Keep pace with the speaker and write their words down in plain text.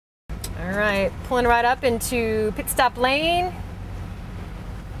All right, pulling right up into pit stop lane.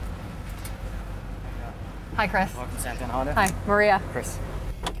 Hi, Chris. Welcome to Santana Honda. Hi, Maria. Chris.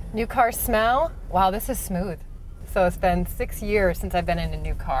 New car smell. Wow, this is smooth. So it's been 6 years since I've been in a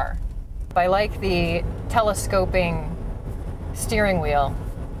new car. I like the telescoping steering wheel.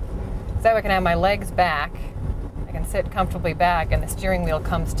 So that way I can have my legs back. I can sit comfortably back and the steering wheel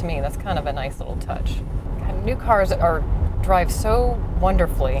comes to me. That's kind of a nice little touch. God, new cars drive so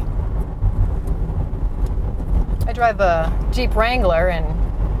wonderfully. I drive a Jeep Wrangler and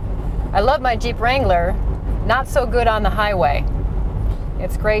I love my Jeep Wrangler. Not so good on the highway.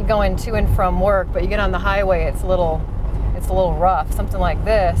 It's great going to and from work, but you get on the highway, it's a little rough. Something like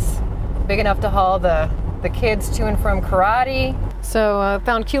this, big enough to haul the kids to and from karate. So I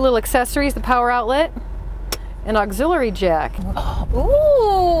found cute little accessories, the power outlet, an auxiliary jack.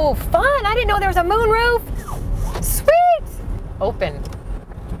 Ooh, fun! I didn't know there was a moonroof. Sweet! Open.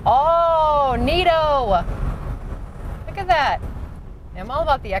 Oh, neato! Look at that. I'm all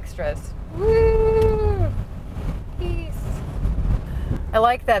about the extras. Woo! Peace. I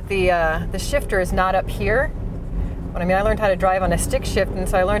like that the shifter is not up here. But, I mean, I learned how to drive on a stick shift, and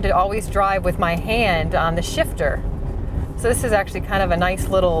so I learned to always drive with my hand on the shifter. So this is actually kind of a nice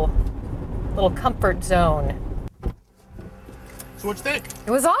little comfort zone. So what'd you think?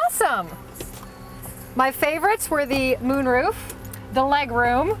 It was awesome. My favorites were the moonroof, the leg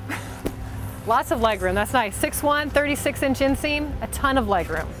room. Lots of leg room. That's nice. 6'1", 36-inch inseam, a ton of leg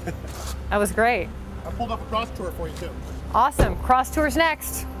room. That was great. I pulled up a Crosstour for you too. Awesome. Crosstour's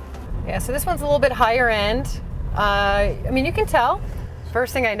next. Yeah, so this one's a little bit higher end. I mean, you can tell.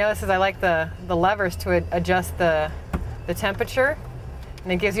 First thing I noticed is I like the levers to adjust the temperature,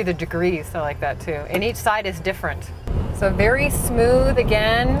 and it gives you the degrees, so I like that too. And each side is different. So very smooth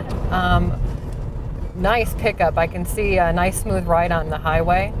again. Nice pickup. I can see a nice smooth ride on the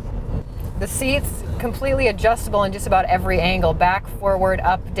highway. The seats completely adjustable in just about every angle, back, forward,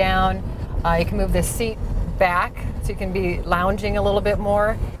 up, down. You can move the seat back so you can be lounging a little bit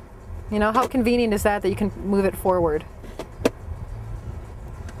more. You know, how convenient is that you can move it forward?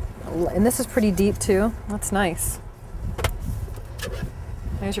 And this is pretty deep too. That's nice.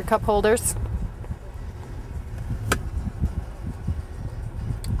 There's your cup holders.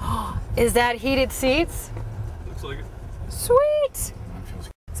 Is that heated seats? Looks like it. Sweet!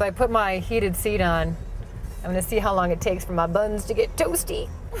 So I put my heated seat on. I'm gonna see how long it takes for my buns to get toasty.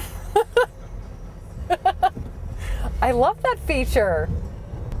 I love that feature.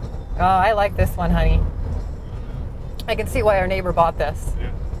 Oh, I like this one, honey. I can see why our neighbor bought this.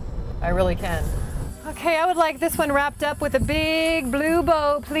 Yeah. I really can. Okay, I would like this one wrapped up with a big blue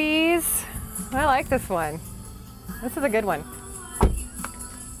bow, please. I like this one. This is a good one.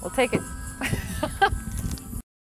 We'll take it.